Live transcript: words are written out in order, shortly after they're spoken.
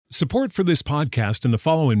Support for this podcast and the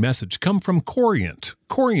following message come from Corient.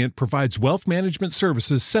 Corient provides wealth management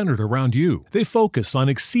services centered around you. They focus on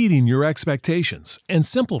exceeding your expectations and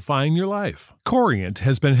simplifying your life. Corient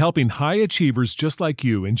has been helping high achievers just like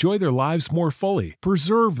you enjoy their lives more fully,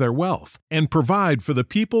 preserve their wealth, and provide for the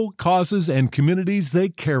people, causes, and communities they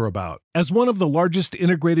care about. As one of the largest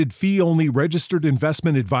integrated fee-only registered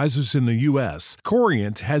investment advisors in the U.S.,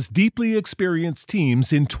 Corient has deeply experienced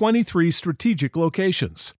teams in 23 strategic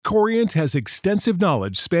locations. Corient has extensive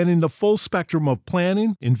knowledge spanning the full spectrum of planning,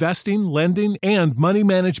 investing, lending, and money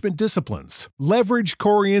management disciplines. Leverage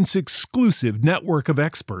Corient's exclusive network of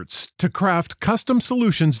experts to craft custom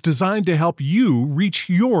solutions designed to help you reach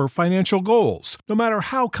your financial goals, no matter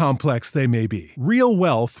how complex they may be. Real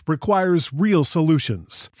wealth requires real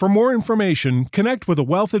solutions. For more information, connect with a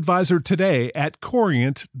wealth advisor today at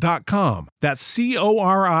Corient.com. That's Corient.com.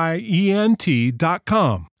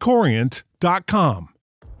 Corient.com.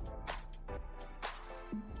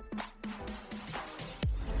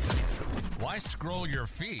 Why scroll your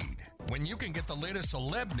feed when you can get the latest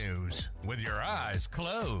celeb news with your eyes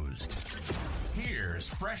closed? Here's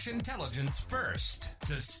fresh intelligence first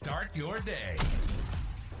to start your day.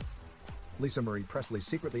 Lisa Marie Presley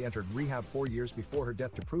secretly entered rehab 4 years before her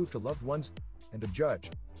death to prove to loved ones and a judge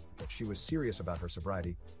that she was serious about her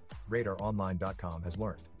sobriety, RadarOnline.com has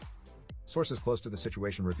learned. Sources close to the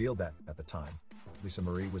situation revealed that, at the time, Lisa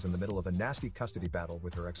Marie was in the middle of a nasty custody battle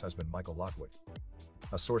with her ex-husband Michael Lockwood.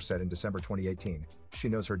 A source said in December 2018, she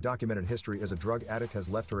knows her documented history as a drug addict has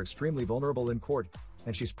left her extremely vulnerable in court,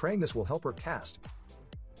 and she's praying this will help her cast.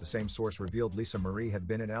 The same source revealed Lisa Marie had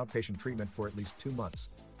been in outpatient treatment for at least 2 months.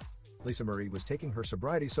 Lisa Marie was taking her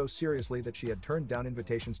sobriety so seriously that she had turned down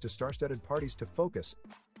invitations to star-studded parties to focus.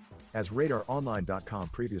 As RadarOnline.com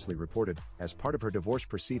previously reported, as part of her divorce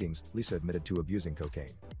proceedings, Lisa admitted to abusing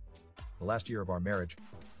cocaine. "The last year of our marriage,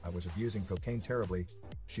 I was abusing cocaine terribly,"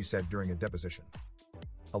 she said during a deposition.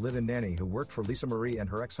 A live-in nanny who worked for Lisa Marie and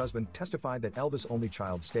her ex-husband testified that Elvis' only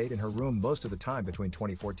child stayed in her room most of the time between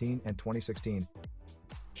 2014 and 2016.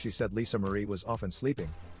 She said Lisa Marie was often sleeping,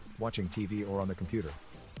 watching TV or on the computer.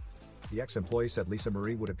 The ex-employee said Lisa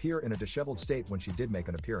Marie would appear in a disheveled state when she did make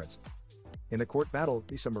an appearance. In the court battle,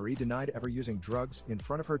 Lisa Marie denied ever using drugs in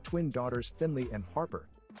front of her twin daughters Finley and Harper.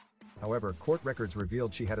 However, court records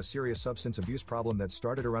revealed she had a serious substance abuse problem that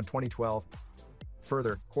started around 2012.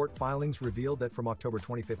 Further, court filings revealed that from October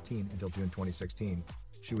 2015 until June 2016,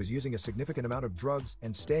 she was using a significant amount of drugs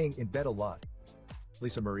and staying in bed a lot.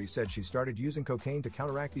 Lisa Marie said she started using cocaine to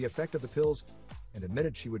counteract the effect of the pills and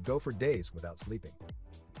admitted she would go for days without sleeping.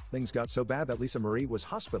 Things got so bad that Lisa Marie was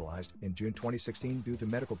hospitalized in June 2016 due to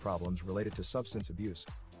medical problems related to substance abuse.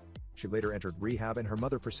 She later entered rehab and her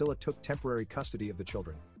mother Priscilla took temporary custody of the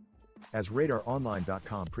children. As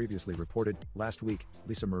RadarOnline.com previously reported, last week,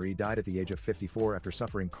 Lisa Marie died at the age of 54 after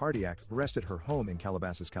suffering cardiac arrest at her home in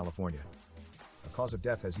Calabasas, California. A cause of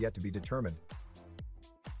death has yet to be determined.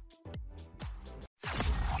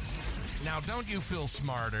 Now, don't you feel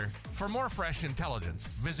smarter? For more fresh intelligence,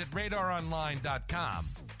 visit RadarOnline.com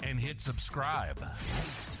and hit subscribe.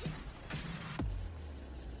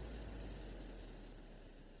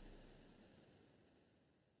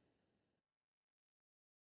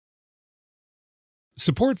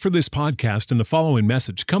 Support for this podcast and the following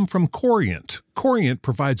message come from Corient. Corient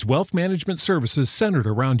provides wealth management services centered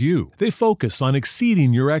around you. They focus on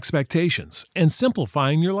exceeding your expectations and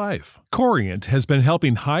simplifying your life. Corient has been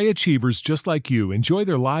helping high achievers just like you enjoy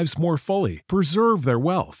their lives more fully, preserve their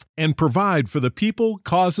wealth, and provide for the people,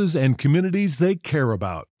 causes, and communities they care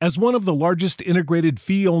about. As one of the largest integrated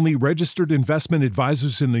fee-only registered investment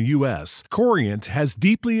advisors in the U.S., Corient has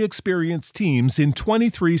deeply experienced teams in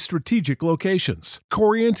 23 strategic locations.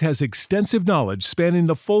 Corient has extensive knowledge spanning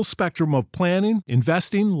the full spectrum of planning,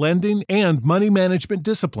 investing, lending, and money management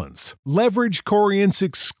disciplines. Leverage Corient's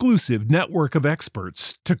exclusive network of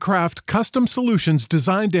experts to craft custom solutions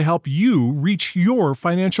designed to help you reach your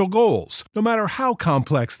financial goals, no matter how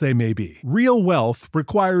complex they may be. Real wealth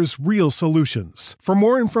requires real solutions. For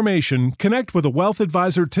more information, connect with a wealth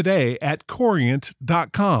advisor today at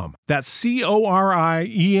Corient.com. That's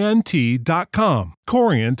Corient.com.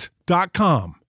 Corient.com.